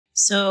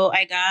So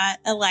I got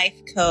a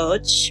life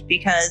coach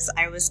because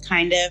I was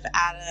kind of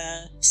at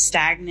a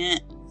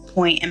stagnant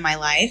point in my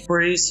life.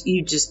 Bruce,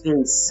 you've just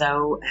been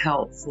so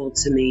helpful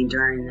to me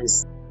during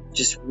this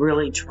just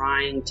really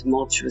trying,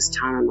 tumultuous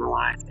time in my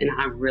life. And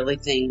I really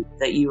think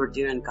that you are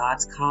doing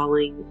God's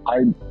calling.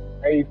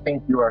 I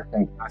think you are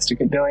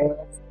fantastic at doing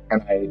this.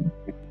 And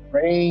I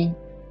pray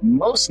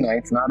most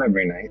nights, not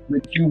every night,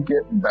 that you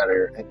get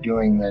better at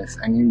doing this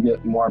and you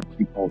get more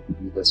people to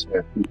do this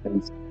with,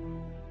 because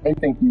I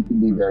think you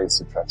can be very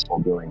successful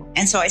doing it.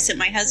 And so I sent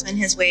my husband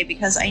his way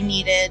because I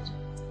needed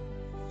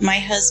my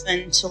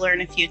husband to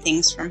learn a few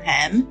things from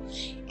him.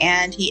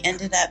 And he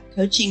ended up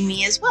coaching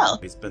me as well.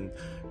 He's been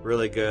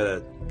really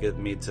good at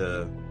getting me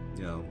to,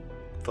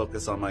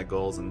 focus on my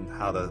goals and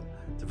how to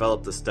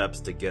develop the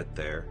steps to get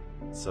there.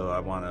 So I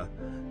want to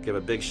give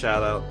a big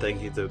shout out.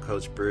 Thank you to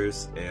Coach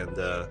Bruce. And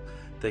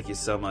thank you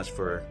so much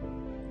for,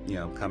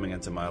 coming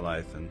into my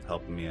life and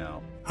helping me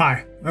out.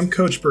 Hi, I'm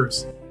Coach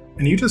Bruce.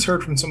 And you just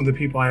heard from some of the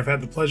people I have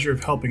had the pleasure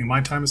of helping in my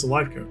time as a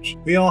life coach.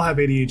 We all have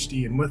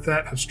ADHD, and with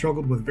that have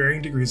struggled with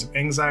varying degrees of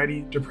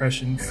anxiety,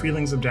 depression,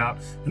 feelings of doubt,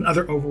 and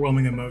other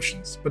overwhelming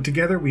emotions. But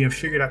together we have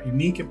figured out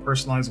unique and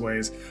personalized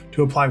ways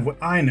to apply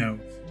what I know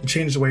to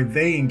change the way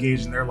they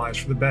engage in their lives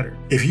for the better.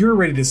 If you're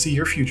ready to see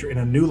your future in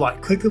a new light,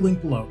 click the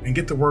link below and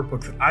get the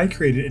workbook that I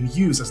created and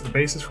use as the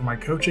basis for my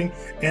coaching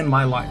and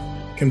my life,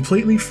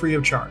 completely free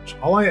of charge.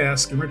 All I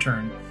ask in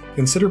return,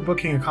 consider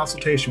booking a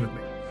consultation with me.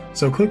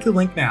 So click the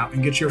link now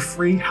and get your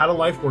free How to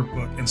Life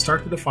workbook and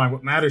start to define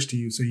what matters to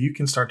you so you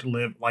can start to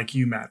live like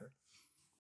you matter.